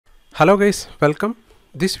Hello guys, welcome.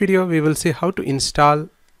 This video we will see how to install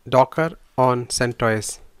Docker on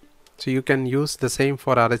CentOS. So you can use the same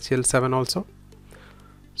for RHEL7 also.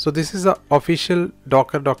 So this is the official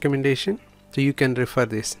Docker documentation, so you can refer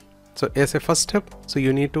this. So as a first step, so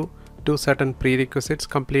you need to do certain prerequisites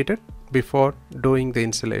completed before doing the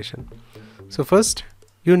installation. So first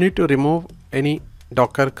you need to remove any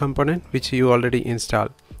Docker component which you already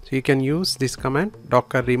installed. So you can use this command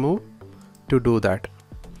docker remove to do that.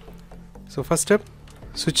 So first step,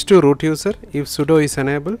 switch to root user if sudo is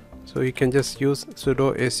enabled. So you can just use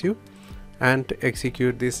sudo su and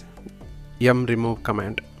execute this yum remove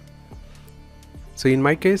command. So in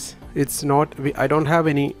my case, it's not, I don't have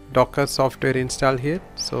any Docker software installed here,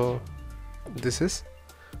 so this is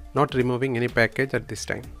not removing any package at this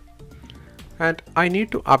time. And I need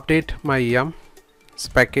to update my yum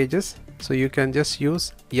packages, so you can just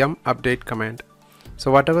use yum update command.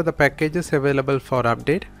 So whatever the packages available for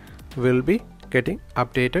update will be getting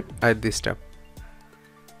updated at this step.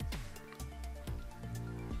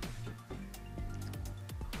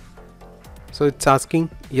 So it's asking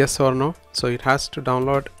yes or no, so it has to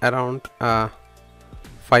download around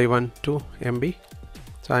 512 MB.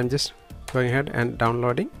 So I'm just going ahead and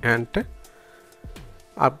downloading and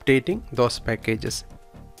updating those packages.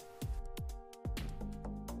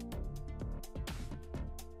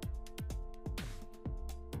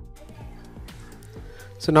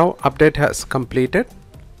 So now update has completed,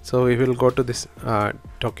 so we will go to this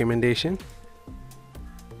documentation.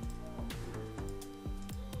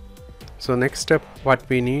 So next step what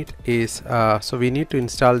we need is so we need to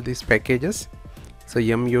install these packages, so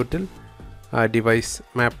yumutil, device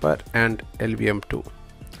mapper and lvm2.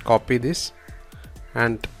 Copy this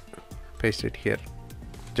and paste it here,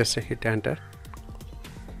 just hit enter.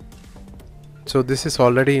 So this is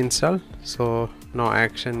already installed, so no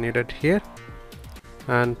action needed here,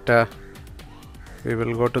 and we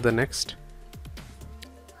will go to the next.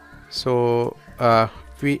 So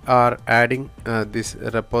we are adding this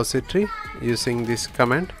repository using this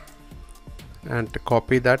command, and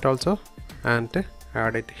copy that also and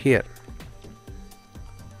add it here.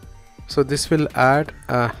 So this will add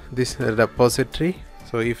this repository.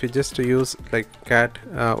 So if you just use like cat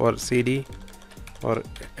or cd or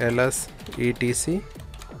ls etc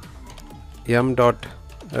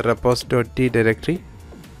yum.repos.t directory,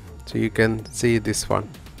 so you can see this one,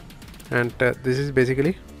 and this is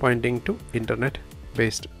basically pointing to internet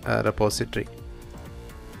based repository.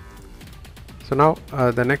 So now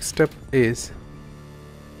the next step is,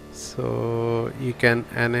 so you can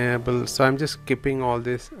enable, so I'm just skipping all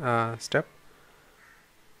this step,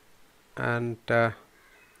 and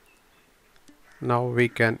now we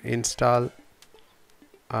can install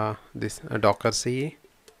this docker ce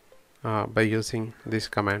by using this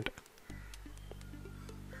command.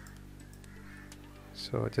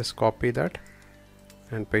 So just copy that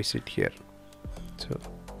and paste it here.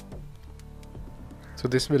 So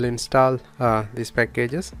this will install these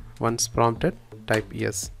packages. Once prompted, type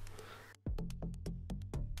yes.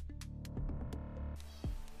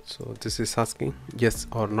 So this is asking yes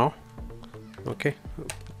or no. Okay,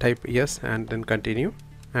 type yes and then continue,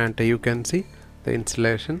 and you can see the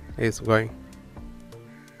installation is going.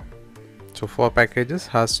 So 4 packages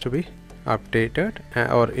has to be updated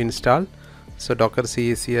or installed. So docker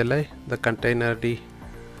CLI, the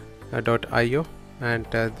containerd.io, and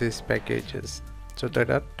these packages. So that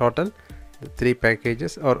are total 3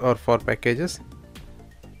 packages or 4 packages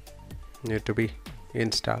need to be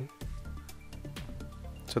installed.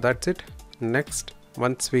 So that's it. Next,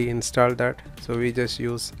 once we install that, so we just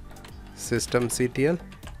use systemctl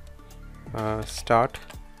start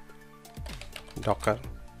docker.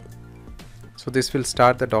 So this will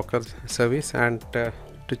start the Docker service, and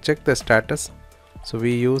to check the status, so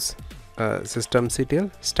we use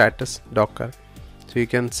systemctl status docker. So you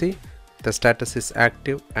can see the status is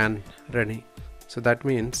active and running, so that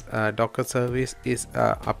means Docker service is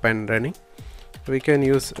up and running. We can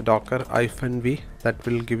use docker -v, that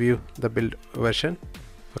will give you the build version.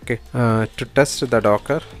 Okay, to test the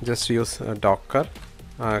Docker, just use docker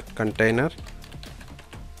container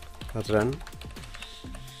run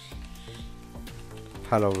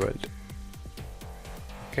hello world.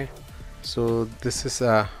 Okay, so this is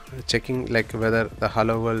checking like whether the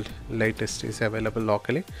hello world latest is available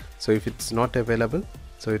locally. So if it's not available,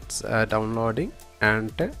 so it's downloading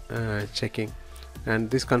and checking, and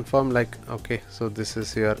this confirm like okay, so this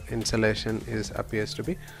is your installation is appears to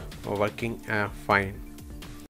be working fine.